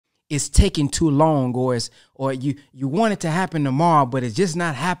it's taking too long, or you want it to happen tomorrow, but it's just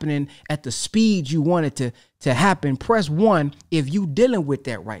not happening at the speed you want it to happen, press 1 if you dealing with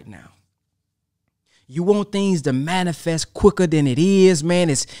that right now. You want things to manifest quicker than it is, man.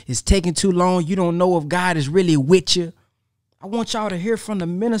 It's taking too long. You don't know if God is really with you. I want y'all to hear from the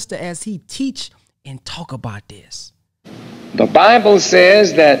minister as he teach and talk about this. The Bible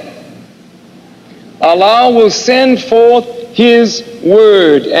says that Allah will send forth his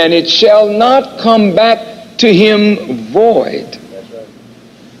word, and it shall not come back to him void,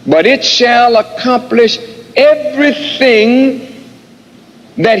 but it shall accomplish everything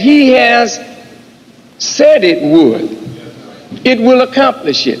that he has said it would. It will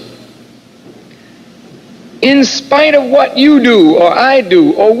accomplish it. In spite of what you do or I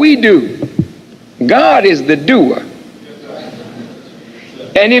do or we do, God is the doer.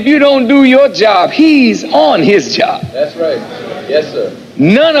 And if you don't do your job, he's on his job. That's right. Yes, sir.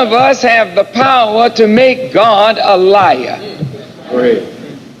 None of us have the power to make God a liar. Great.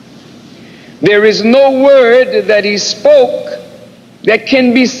 There is no word that he spoke that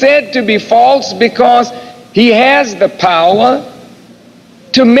can be said to be false, because he has the power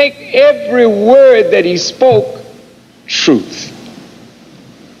to make every word that he spoke truth.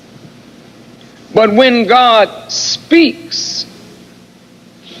 But when God speaks,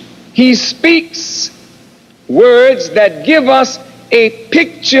 he speaks words that give us a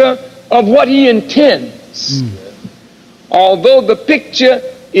picture of what he intends. Although the picture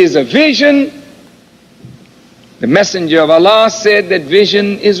is a vision, the messenger of Allah said that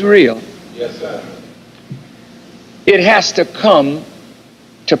vision is real. Yes, sir. It has to come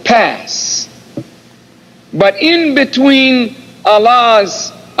to pass. But in between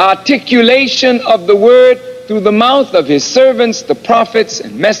Allah's articulation of the word through the mouth of his servants, the prophets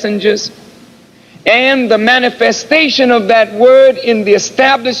and messengers, and the manifestation of that word in the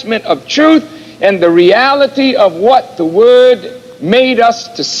establishment of truth and the reality of what the word made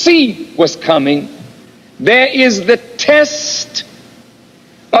us to see was coming, there is the test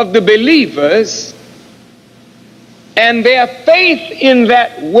of the believers and their faith in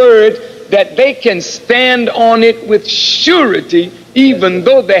that word, that they can stand on it with surety, even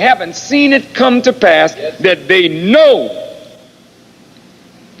though they haven't seen it come to pass, that they know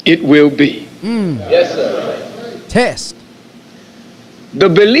it will be. Yes, sir. Test. The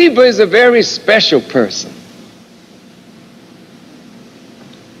believer is a very special person.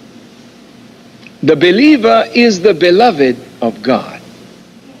 The believer is the beloved of God.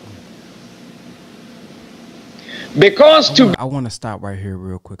 Because I want to stop right here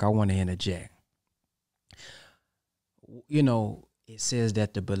real quick. I want to interject. You know, it says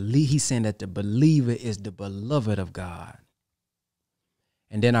that he's saying that the believer is the beloved of God.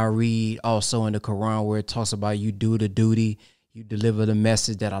 And then I read also in the Quran where it talks about you do the duty, you deliver the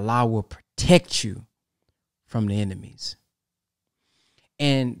message, that Allah will protect you from the enemies.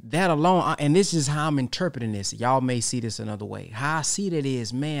 And that alone, and this is how I'm interpreting this. Y'all may see this another way. How I see that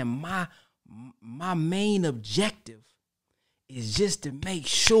is, man, my main objective is just to make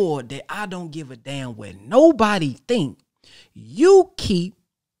sure that I don't give a damn what nobody think. You keep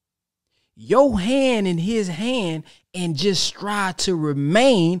your hand in his hand and just strive to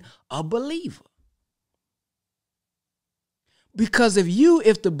remain a believer. Because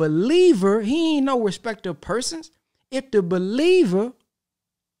if the believer, he ain't no respecter of persons. If the believer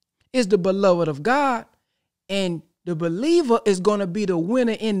is the beloved of God and the believer is going to be the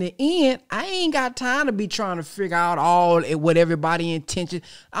winner in the end, I ain't got time to be trying to figure out what everybody intention.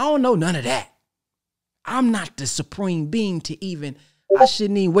 I don't know none of that. I'm not the supreme being I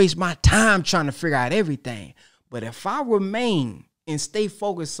shouldn't even waste my time trying to figure out everything. But if I remain and stay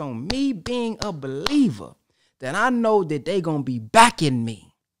focused on me being a believer, then I know that they're going to be backing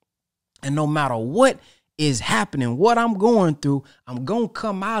me. And no matter what is happening, what I'm going through, I'm going to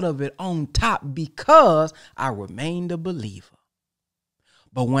come out of it on top because I remained a believer.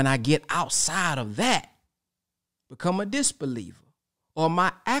 But when I get outside of that, become a disbeliever, or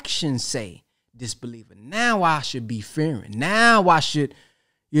my actions say disbeliever, now I should be fearing. Now I should,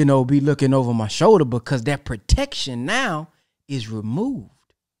 be looking over my shoulder, because that protection now is removed.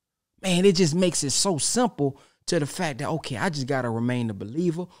 Man, it just makes it so simple to the fact that, okay, I just got to remain a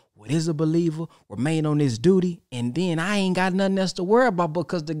believer. What is a believer? Remain on this duty. And then I ain't got nothing else to worry about,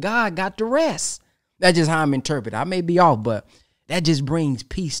 because the God got the rest. That's just how I'm interpreting. I may be off, but that just brings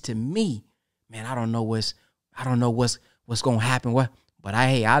peace to me. Man, I don't know what's going to happen. But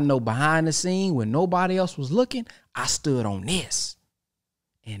I know behind the scene, when nobody else was looking, I stood on this.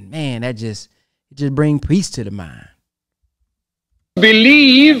 And man, it just brings peace to the mind.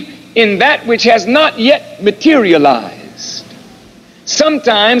 Believe in that which has not yet materialized.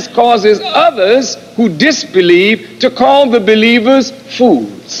 sometimes causes others who disbelieve to call the believers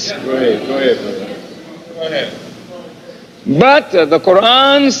fools. Go ahead, brother. Go ahead. But the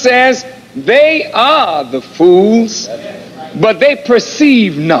Quran says they are the fools, but they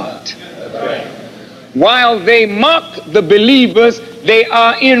perceive not. While they mock the believers, they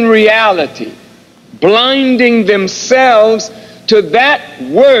are in reality blinding themselves to that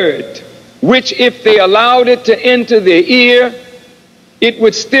word, which if they allowed it to enter their ear, it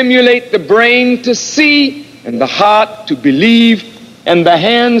would stimulate the brain to see, and the heart to believe, and the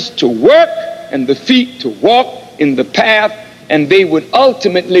hands to work, and the feet to walk in the path, and they would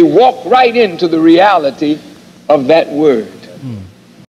ultimately walk right into the reality of that word.